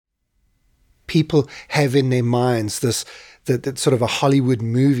people have in their minds that sort of a Hollywood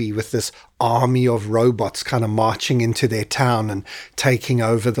movie with this army of robots kind of marching into their town and taking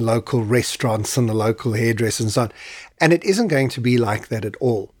over the local restaurants and the local hairdressers and so on. And it isn't going to be like that at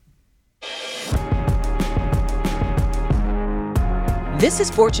all. This is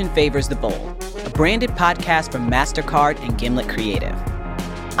Fortune Favors the Bold, a branded podcast from MasterCard and Gimlet Creative.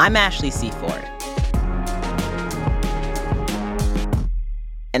 I'm Ashley Seaford.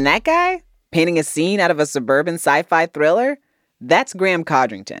 And that guy, painting a scene out of a suburban sci-fi thriller, that's Graham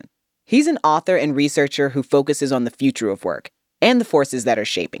Codrington. He's an author and researcher who focuses on the future of work and the forces that are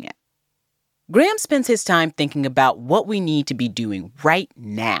shaping it. Graham spends his time thinking about what we need to be doing right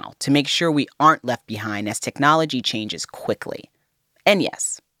now to make sure we aren't left behind as technology changes quickly. And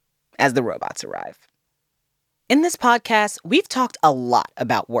yes, as the robots arrive. In this podcast, we've talked a lot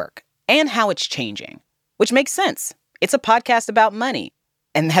about work and how it's changing, which makes sense. It's a podcast about money,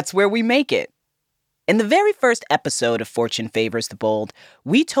 and that's where we make it. In the very first episode of Fortune Favors the Bold,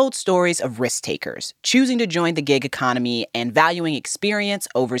 we told stories of risk takers choosing to join the gig economy and valuing experience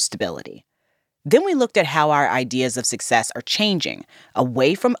over stability. Then we looked at how our ideas of success are changing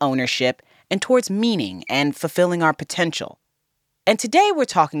away from ownership and towards meaning and fulfilling our potential. And today we're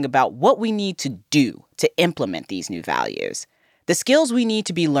talking about what we need to do to implement these new values, the skills we need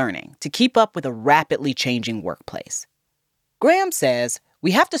to be learning to keep up with a rapidly changing workplace. Graham says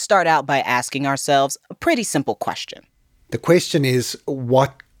we have to start out by asking ourselves a pretty simple question. The question is,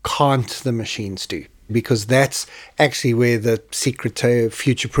 what can't the machines do? Because that's actually where the secret to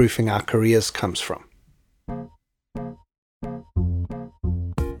future-proofing our careers comes from.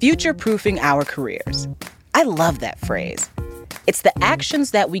 Future-proofing our careers. I love that phrase. It's the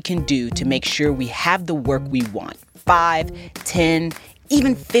actions that we can do to make sure we have the work we want 5, 10,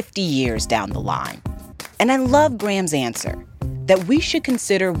 even 50 years down the line. And I love Graham's answer, that we should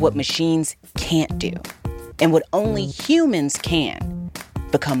consider what machines can't do and what only humans can,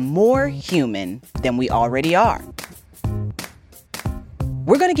 become more human than we already are.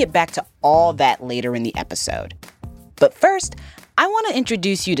 We're going to get back to all that later in the episode. But first, I want to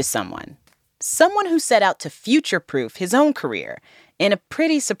introduce you to someone who set out to future-proof his own career in a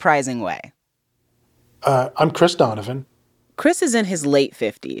pretty surprising way. I'm Chris Donovan. Chris is in his late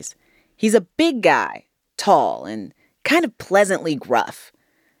 50s. He's a big guy, tall, and kind of pleasantly gruff.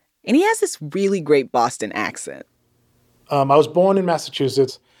 And he has this really great Boston accent. I was born in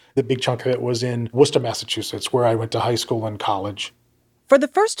Massachusetts. The big chunk of it was in Worcester, Massachusetts, where I went to high school and college. For the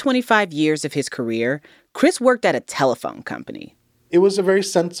first 25 years of his career, Chris worked at a telephone company. It was a very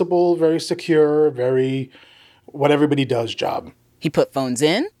sensible, very secure, very what everybody does job. He put phones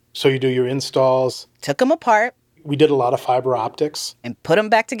in. So you do your installs. Took them apart. We did a lot of fiber optics. And put them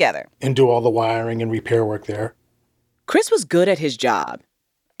back together. And do all the wiring and repair work there. Chris was good at his job.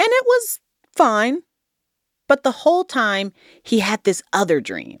 And it was fine. But the whole time, he had this other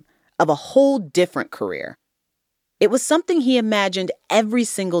dream of a whole different career. It was something he imagined every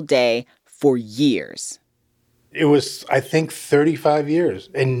single day for years. It was, I think, 35 years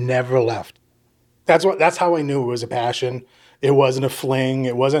and never left. That's how I knew it was a passion. It wasn't a fling.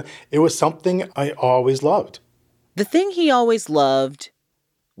 It was something I always loved. The thing he always loved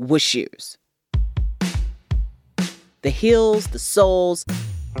was shoes. The heels, the soles.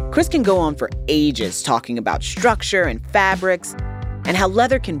 Chris can go on for ages talking about structure and fabrics and how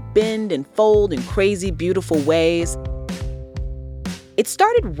leather can bend and fold in crazy, beautiful ways. It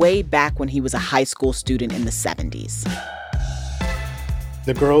started way back when he was a high school student in the 70s.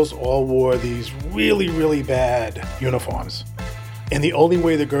 The girls all wore these really, really bad uniforms. And the only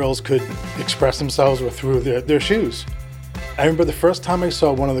way the girls could express themselves were through their shoes. I remember the first time I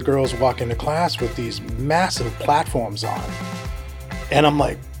saw one of the girls walk into class with these massive platforms on. And I'm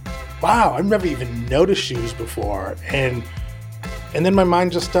like, wow, I've never even noticed shoes before. And then my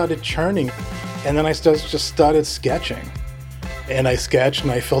mind just started churning. And then I just started sketching. And I sketched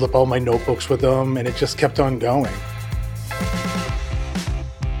and I filled up all my notebooks with them, and it just kept on going.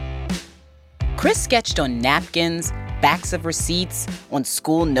 Chris sketched on napkins, backs of receipts, on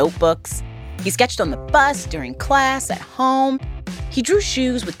school notebooks. He sketched on the bus, during class, at home. He drew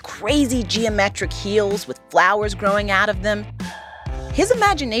shoes with crazy geometric heels with flowers growing out of them. His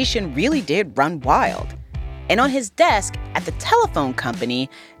imagination really did run wild. And on his desk at the telephone company,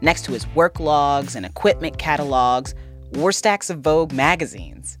 next to his work logs and equipment catalogs, were stacks of Vogue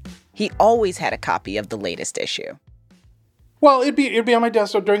magazines. He always had a copy of the latest issue. Well, it'd be on my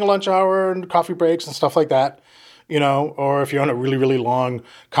desk during a lunch hour and coffee breaks and stuff like that, or if you're on a really, really long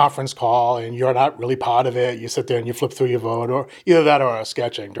conference call and you're not really part of it, you sit there and you flip through your Vogue, or either that or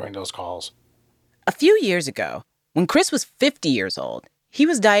sketching during those calls. A few years ago, when Chris was 50 years old, he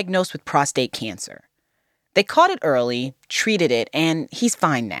was diagnosed with prostate cancer. They caught it early, treated it, and he's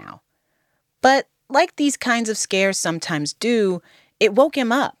fine now. But like these kinds of scares sometimes do, it woke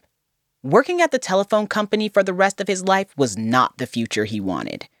him up. Working at the telephone company for the rest of his life was not the future he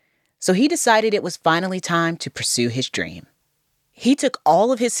wanted. So he decided it was finally time to pursue his dream. He took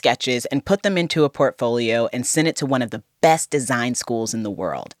all of his sketches and put them into a portfolio and sent it to one of the best design schools in the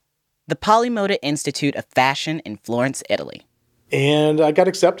world, the Polymoda Institute of Fashion in Florence, Italy. And I got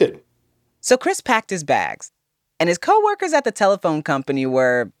accepted. So Chris packed his bags, and his coworkers at the telephone company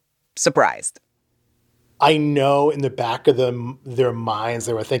were surprised. I know in the back of their minds,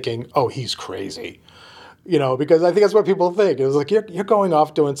 they were thinking, oh, he's crazy. Because I think that's what people think. It was like, you're going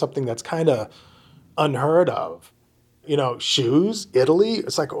off doing something that's kind of unheard of. Shoes, Italy.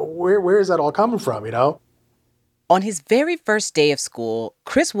 It's like, where is that all coming from, On his very first day of school,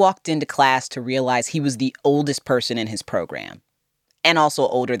 Chris walked into class to realize he was the oldest person in his program. And also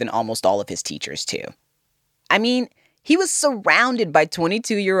older than almost all of his teachers, too. I mean, he was surrounded by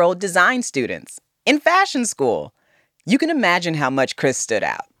 22-year-old design students in fashion school. You can imagine how much Chris stood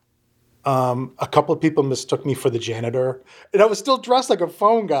out. A couple of people mistook me for the janitor. And I was still dressed like a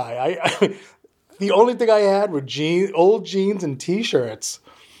phone guy. The only thing I had were old jeans and T-shirts.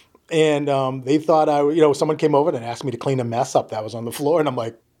 And they thought someone came over and asked me to clean a mess up that was on the floor. And I'm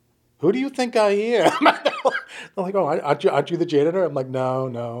like, who do you think I am? They're like, oh, aren't you the janitor? I'm like,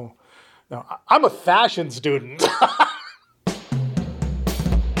 no. I'm a fashion student.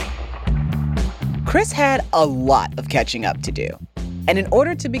 Chris had a lot of catching up to do. And in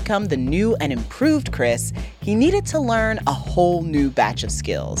order to become the new and improved Chris, he needed to learn a whole new batch of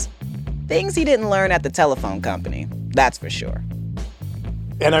skills. Things he didn't learn at the telephone company, that's for sure.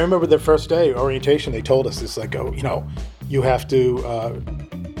 And I remember the first day, orientation, they told us, it's like, you have to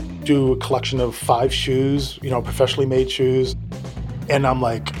do a collection of 5 shoes, professionally made shoes. And I'm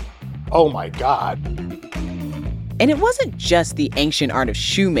like, oh my God. And it wasn't just the ancient art of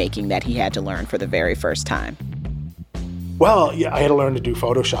shoemaking that he had to learn for the very first time. Well, yeah, I had to learn to do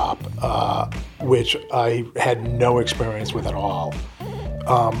Photoshop, which I had no experience with at all.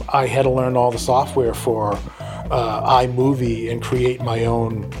 I had to learn all the software for iMovie and create my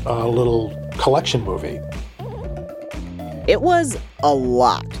own little collection movie. It was a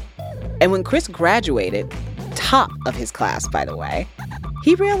lot. And when Chris graduated, top of his class, by the way,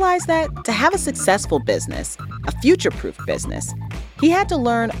 he realized that to have a successful business, a future-proof business, he had to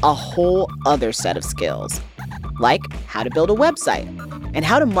learn a whole other set of skills, like how to build a website and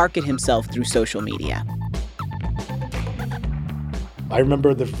how to market himself through social media. I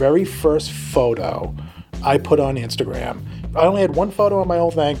remember the very first photo I put on Instagram. I only had one photo on my whole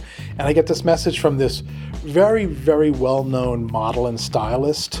thing, and I get this message from this very, very well-known model and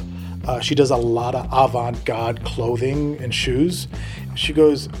stylist. She does a lot of avant-garde clothing and shoes. She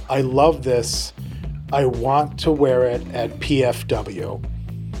goes, I love this. I want to wear it at PFW.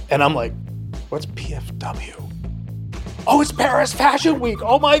 And I'm like, what's PFW? Oh, it's Paris Fashion Week.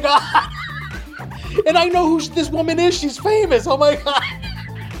 Oh my God. And I know who this woman is. She's famous. Oh my God.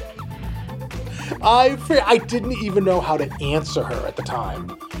 I didn't even know how to answer her at the time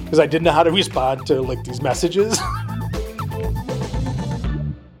because I didn't know how to respond to these messages.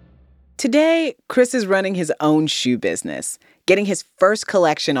 Today, Chris is running his own shoe business, getting his first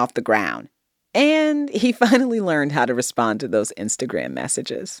collection off the ground. And he finally learned how to respond to those Instagram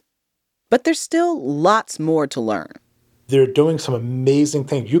messages. But there's still lots more to learn. They're doing some amazing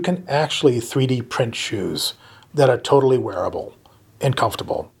things. You can actually 3D print shoes that are totally wearable and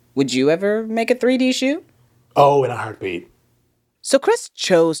comfortable. Would you ever make a 3D shoe? Oh, in a heartbeat. So Chris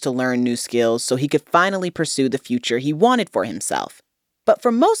chose to learn new skills so he could finally pursue the future he wanted for himself. But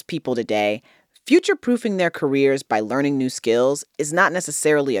for most people today, future-proofing their careers by learning new skills is not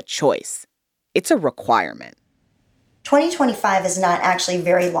necessarily a choice. It's a requirement. 2025 is not actually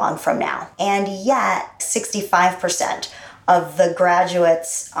very long from now. And yet, 65% of the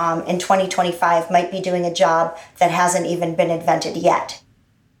graduates in 2025 might be doing a job that hasn't even been invented yet.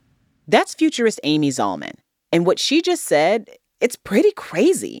 That's futurist Amy Zalman. And what she just said, it's pretty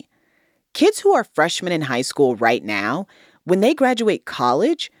crazy. Kids who are freshmen in high school right now, when they graduate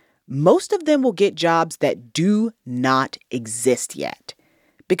college, most of them will get jobs that do not exist yet.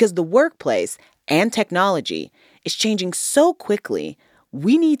 Because the workplace and technology is changing so quickly,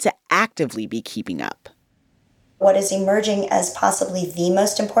 we need to actively be keeping up. What is emerging as possibly the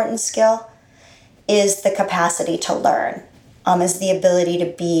most important skill is the capacity to learn, is the ability to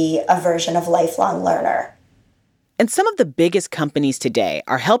be a version of lifelong learner. And some of the biggest companies today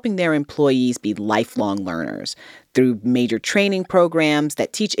are helping their employees be lifelong learners through major training programs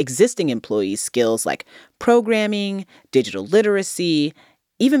that teach existing employees skills like programming, digital literacy,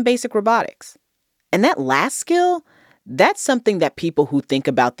 even basic robotics. And that last skill, that's something that people who think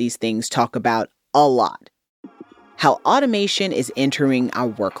about these things talk about a lot. How automation is entering our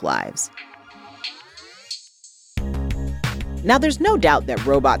work lives. Now, there's no doubt that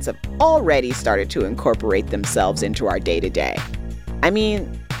robots have already started to incorporate themselves into our day-to-day. I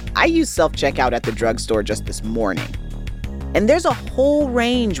mean, I use self-checkout at the drugstore just this morning. And there's a whole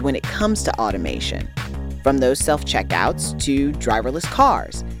range when it comes to automation, from those self-checkouts to driverless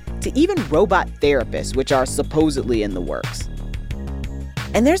cars, to even robot therapists, which are supposedly in the works.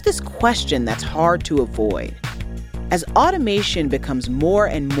 And there's this question that's hard to avoid. As automation becomes more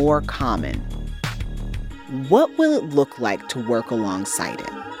and more common, what will it look like to work alongside it?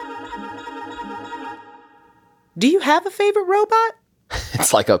 Do you have a favorite robot?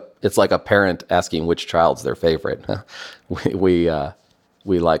 It's like a parent asking which child's their favorite. We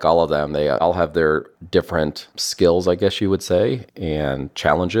like all of them. They all have their different skills, I guess you would say, and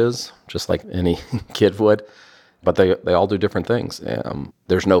challenges, just like any kid would. But they all do different things.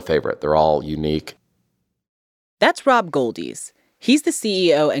 There's no favorite. They're all unique. That's Rob Goldies. He's the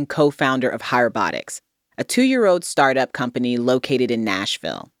CEO and co-founder of Hirobotics, a 2-year-old startup company located in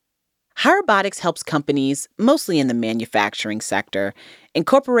Nashville. Hirobotics helps companies, mostly in the manufacturing sector,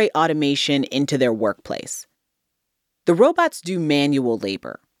 incorporate automation into their workplace. The robots do manual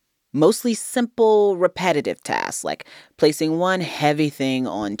labor, mostly simple, repetitive tasks like placing one heavy thing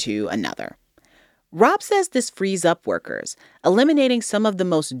onto another. Rob says this frees up workers, eliminating some of the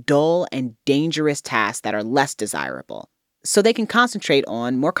most dull and dangerous tasks that are less desirable, so they can concentrate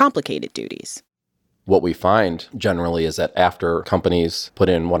on more complicated duties. What we find generally is that after companies put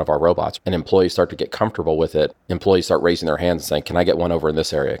in one of our robots and employees start to get comfortable with it, employees start raising their hands and saying, can I get one over in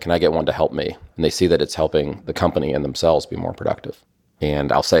this area? Can I get one to help me? And they see that it's helping the company and themselves be more productive.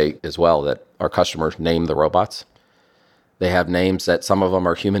 And I'll say as well that our customers name the robots. They have names that some of them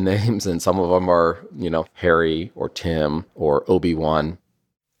are human names and some of them are, Harry or Tim or Obi-Wan.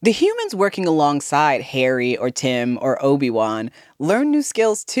 The humans working alongside Harry or Tim or Obi-Wan learn new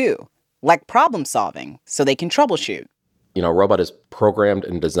skills too, like problem solving, so they can troubleshoot. A robot is programmed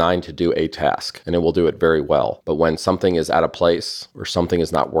and designed to do a task, and it will do it very well. But when something is out of place or something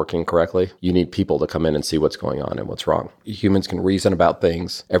is not working correctly, you need people to come in and see what's going on and what's wrong. Humans can reason about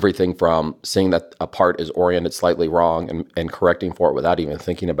things, everything from seeing that a part is oriented slightly wrong and correcting for it without even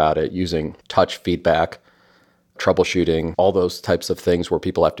thinking about it, using touch feedback, troubleshooting, all those types of things where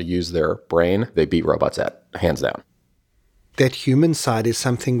people have to use their brain, they beat robots at, hands down. That human side is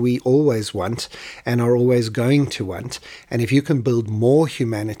something we always want and are always going to want. And if you can build more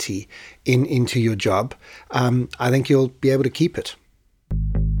humanity into your job, I think you'll be able to keep it.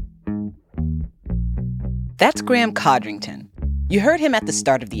 That's Graham Codrington. You heard him at the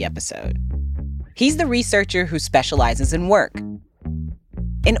start of the episode. He's the researcher who specializes in work.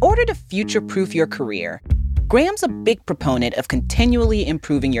 In order to future-proof your career, Graham's a big proponent of continually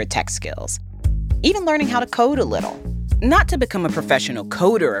improving your tech skills, even learning how to code a little. Not to become a professional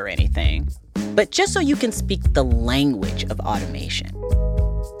coder or anything, but just so you can speak the language of automation.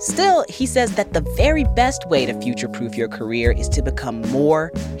 Still, he says that the very best way to future-proof your career is to become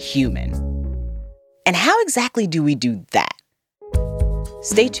more human. And how exactly do we do that?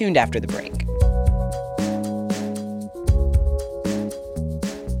 Stay tuned after the break.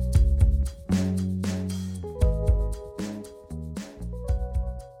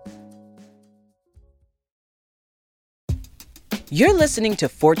 You're listening to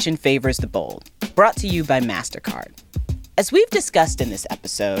Fortune Favors the Bold, brought to you by MasterCard. As we've discussed in this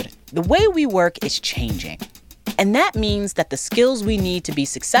episode, the way we work is changing. And that means that the skills we need to be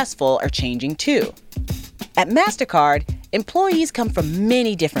successful are changing too. At MasterCard, employees come from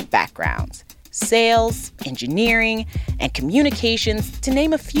many different backgrounds: sales, engineering, and communications, to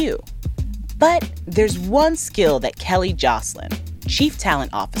name a few. But there's one skill that Kelly Jocelyn, Chief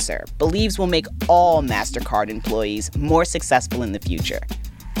Talent Officer, believes will make all MasterCard employees more successful in the future.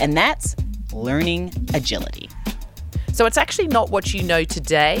 And that's learning agility. So it's actually not what you know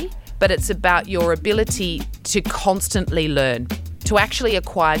today, but it's about your ability to constantly learn, to actually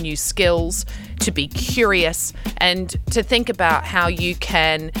acquire new skills, to be curious, and to think about how you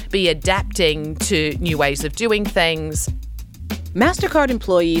can be adapting to new ways of doing things. MasterCard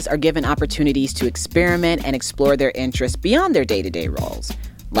employees are given opportunities to experiment and explore their interests beyond their day-to-day roles.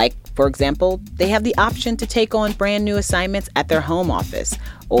 Like, for example, they have the option to take on brand new assignments at their home office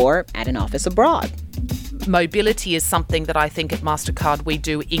or at an office abroad. Mobility is something that I think at MasterCard we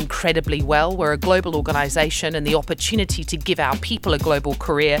do incredibly well. We're a global organisation, and the opportunity to give our people a global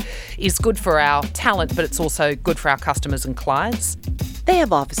career is good for our talent, but it's also good for our customers and clients. They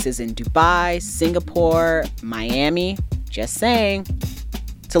have offices in Dubai, Singapore, Miami. Just saying.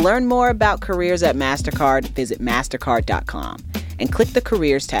 To learn more about careers at MasterCard, visit mastercard.com and click the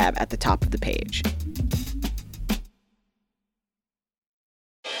Careers tab at the top of the page.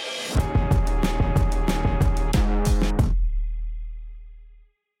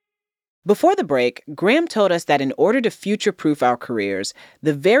 Before the break, Graham told us that in order to future-proof our careers,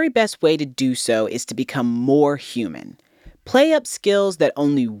 the very best way to do so is to become more human. Play up skills that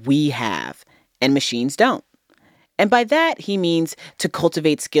only we have, and machines don't. And by that, he means to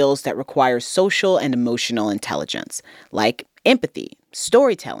cultivate skills that require social and emotional intelligence, like empathy,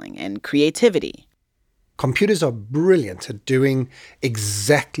 storytelling, and creativity. Computers are brilliant at doing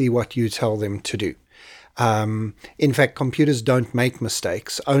exactly what you tell them to do. In fact, computers don't make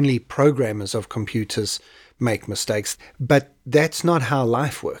mistakes. Only programmers of computers make mistakes. But that's not how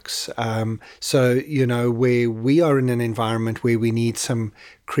life works. So, where we are in an environment where we need some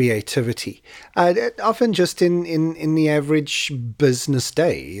creativity, often just in the average business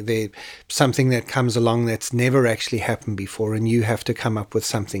day, there's something that comes along that's never actually happened before, and you have to come up with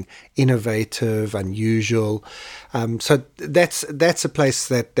something innovative, unusual. So that's a place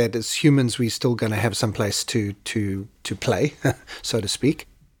that as humans we're still going to have some place to play, so to speak.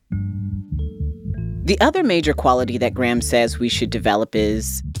 The other major quality that Graham says we should develop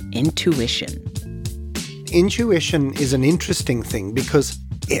is intuition. Intuition is an interesting thing because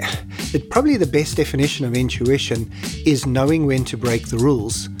probably the best definition of intuition is knowing when to break the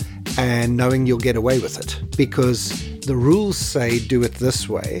rules and knowing you'll get away with it. Because the rules say do it this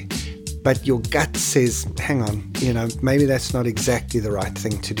way, but your gut says, hang on, maybe that's not exactly the right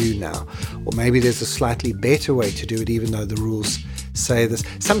thing to do now. Or maybe there's a slightly better way to do it, even though the rules say this.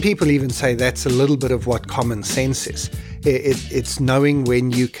 Some people even say that's a little bit of what common sense is. It's knowing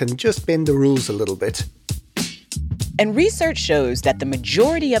when you can just bend the rules a little bit. And research shows that the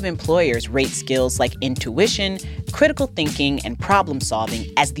majority of employers rate skills like intuition, critical thinking, and problem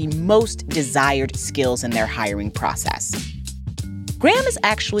solving as the most desired skills in their hiring process. Graham is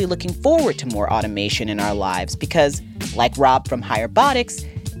actually looking forward to more automation in our lives because, like Rob from Hirobotics,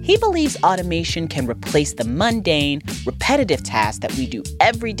 he believes automation can replace the mundane, repetitive tasks that we do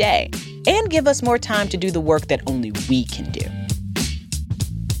every day and give us more time to do the work that only we can do.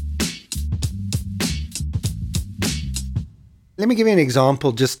 Let me give you an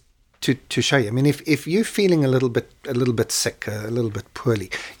example just to show you. I mean, if you're feeling a little bit sick, a little bit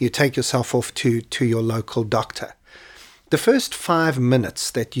poorly, you take yourself off to your local doctor. The first 5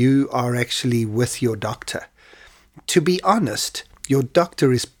 minutes that you are actually with your doctor, to be honest, your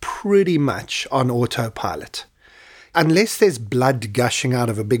doctor is pretty much on autopilot. Unless there's blood gushing out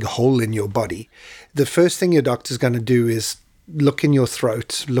of a big hole in your body, the first thing your doctor's going to do is look in your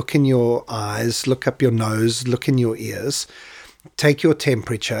throat, look in your eyes, look up your nose, look in your ears, take your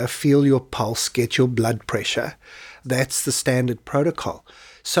temperature, feel your pulse, get your blood pressure. That's the standard protocol.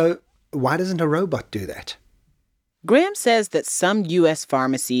 So why doesn't a robot do that? Graham says that some U.S.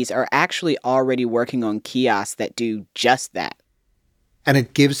 pharmacies are actually already working on kiosks that do just that. And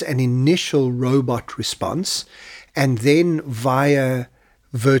it gives an initial robot response, and then via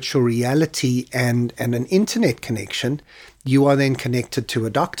virtual reality and an internet connection, you are then connected to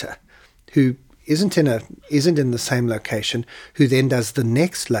a doctor who isn't in the same location, who then does the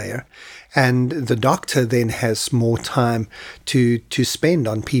next layer, and the doctor then has more time to spend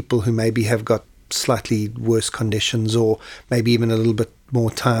on people who maybe have got slightly worse conditions, or maybe even a little bit more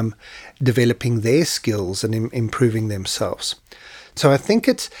time developing their skills and improving themselves. So I think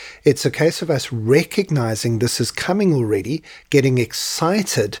it's a case of us recognizing this is coming already, getting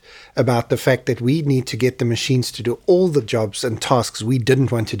excited about the fact that we need to get the machines to do all the jobs and tasks we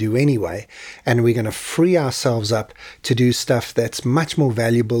didn't want to do anyway, and we're going to free ourselves up to do stuff that's much more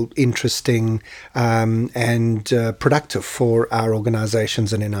valuable, interesting, and productive for our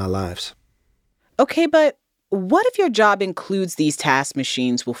organizations and in our lives. Okay, but what if your job includes these tasks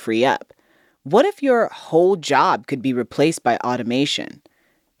machines will free up? What if your whole job could be replaced by automation?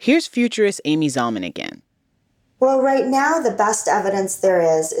 Here's futurist Amy Zalman again. Well, right now, the best evidence there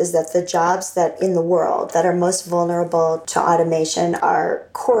is that the jobs that in the world that are most vulnerable to automation are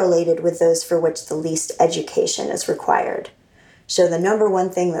correlated with those for which the least education is required. So the number one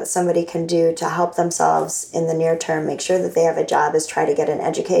thing that somebody can do to help themselves in the near term, make sure that they have a job, is try to get an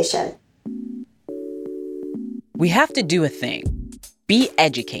education. We have to do a thing. Be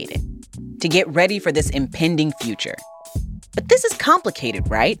educated to get ready for this impending future. But this is complicated,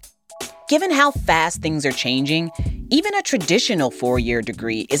 right? given how fast things are changing, even a traditional 4-year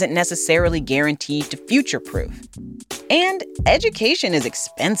degree isn't necessarily guaranteed to future-proof. And education is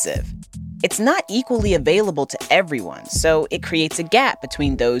expensive. It's not equally available to everyone, so it creates a gap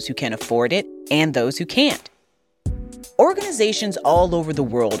between those who can afford it and those who can't. Organizations all over the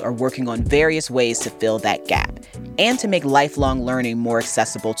world are working on various ways to fill that gap and to make lifelong learning more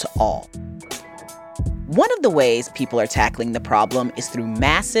accessible to all. One of the ways people are tackling the problem is through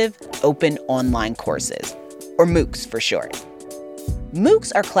massive, open online courses, or MOOCs for short.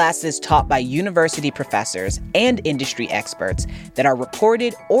 MOOCs are classes taught by university professors and industry experts that are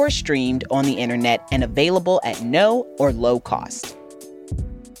recorded or streamed on the internet and available at no or low cost.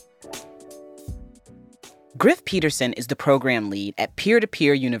 Griff Peterson is the program lead at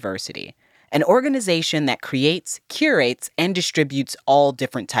Peer-to-Peer University, an organization that creates, curates, and distributes all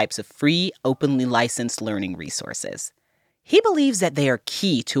different types of free, openly licensed learning resources. He believes that they are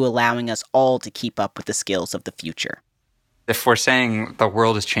key to allowing us all to keep up with the skills of the future. If we're saying the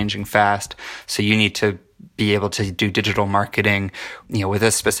world is changing fast, so you need to be able to do digital marketing, with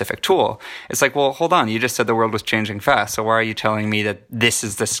a specific tool, it's like, well, hold on, you just said the world was changing fast, so why are you telling me that this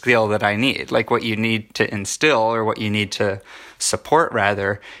is the skill that I need? Like, what you need to instill, or what you need to support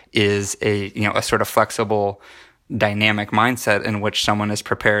rather, is a sort of flexible, dynamic mindset in which someone is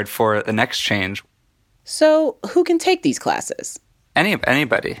prepared for the next change. So, who can take these classes?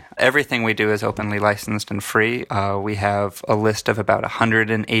 Anybody. Everything we do is openly licensed and free. We have a list of about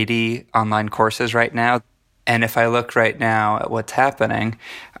 180 online courses right now. And if I look right now at what's happening,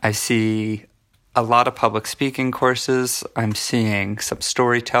 I see a lot of public speaking courses. I'm seeing some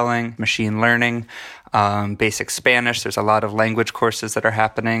storytelling, machine learning, basic Spanish. There's a lot of language courses that are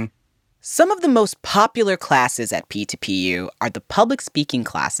happening. Some of the most popular classes at P2PU are the public speaking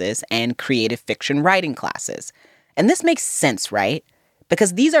classes and creative fiction writing classes. And this makes sense, right?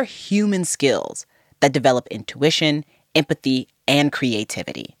 Because these are human skills that develop intuition, empathy, and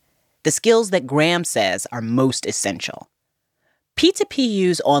creativity. The skills that Graham says are most essential.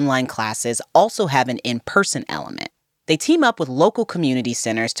 P2PU's online classes also have an in-person element. They team up with local community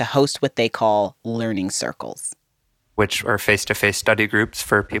centers to host what they call learning circles, which are face-to-face study groups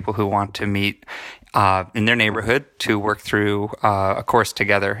for people who want to meet in their neighborhood to work through a course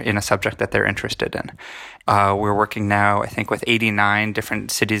together in a subject that they're interested in. We're working now, I think, with 89 different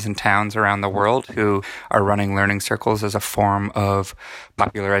cities and towns around the world who are running learning circles as a form of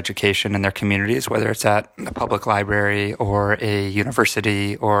popular education in their communities, whether it's at a public library or a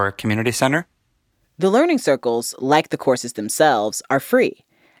university or a community center. The learning circles, like the courses themselves, are free.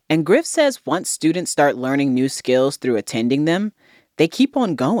 And Griff says once students start learning new skills through attending them, they keep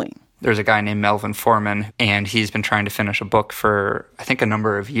on going. There's a guy named Melvin Foreman, and he's been trying to finish a book for, I think, a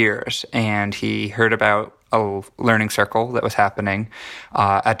number of years. And he heard about a learning circle that was happening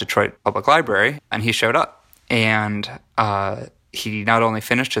at Detroit Public Library, and he showed up. And he not only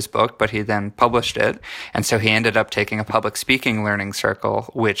finished his book, but he then published it. And so he ended up taking a public speaking learning circle,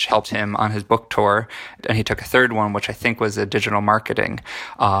 which helped him on his book tour. And he took a third one, which I think was a digital marketing,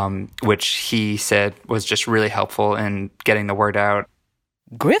 which he said was just really helpful in getting the word out.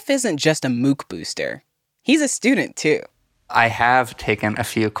 Griff isn't just a MOOC booster. He's a student, too. I have taken a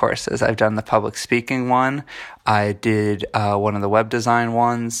few courses. I've done the public speaking one. I did one of the web design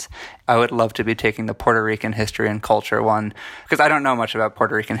ones. I would love to be taking the Puerto Rican history and culture one because I don't know much about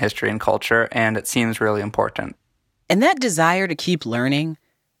Puerto Rican history and culture, and it seems really important. And that desire to keep learning,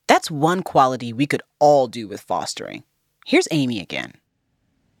 that's one quality we could all do with fostering. Here's Amy again.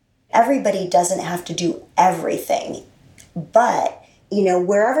 Everybody doesn't have to do everything, but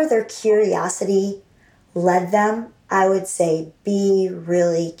wherever their curiosity led them, I would say be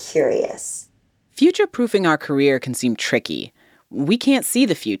really curious. Future-proofing our career can seem tricky. We can't see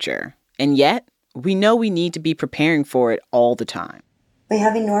the future, and yet we know we need to be preparing for it all the time. We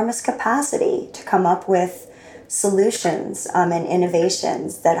have enormous capacity to come up with solutions and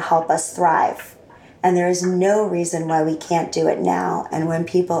innovations that help us thrive. And there is no reason why we can't do it now. And when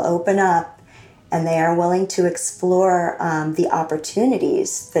people open up and they are willing to explore the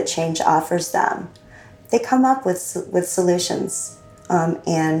opportunities that change offers them, they come up with solutions,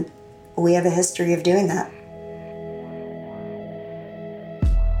 and we have a history of doing that.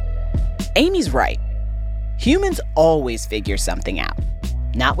 Amy's right. Humans always figure something out.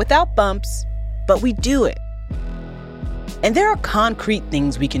 Not without bumps, but we do it. And there are concrete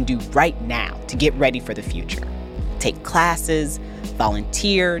things we can do right now to get ready for the future. Take classes,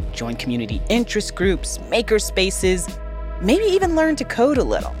 volunteer, join community interest groups, maker spaces, maybe even learn to code a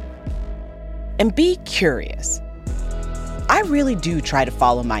little. And be curious. I really do try to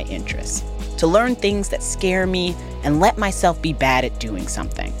follow my interests, to learn things that scare me and let myself be bad at doing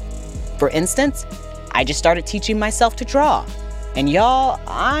something. For instance, I just started teaching myself to draw. And y'all,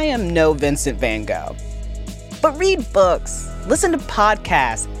 I am no Vincent van Gogh. But read books, listen to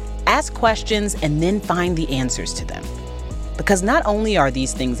podcasts, ask questions, and then find the answers to them. Because not only are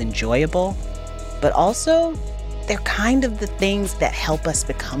these things enjoyable, but also they're kind of the things that help us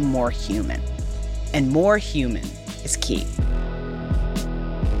become more human. And more human is key.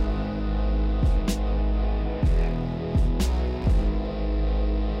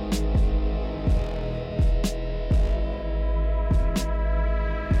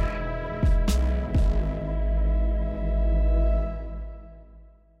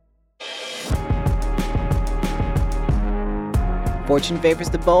 Fortune Favors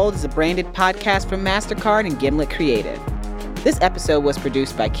the Bold is a branded podcast from MasterCard and Gimlet Creative. This episode was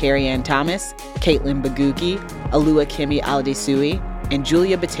produced by Carrie Ann Thomas, Caitlin Bagugi, Alua Kemi Aladesui, and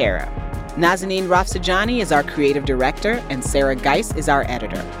Julia Batera. Nazanin Rafsanjani is our creative director, and Sarah Geis is our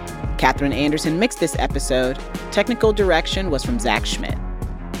editor. Katherine Anderson mixed this episode. Technical direction was from Zach Schmidt.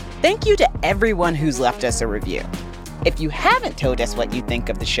 Thank you to everyone who's left us a review. If you haven't told us what you think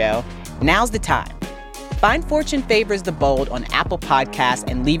of the show, now's the time. Find Fortune Favors the Bold on Apple Podcasts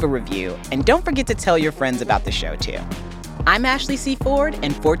and leave a review. And don't forget to tell your friends about the show, too. I'm Ashley C. Ford,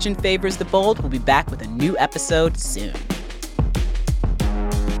 and Fortune Favors the Bold will be back with a new episode soon.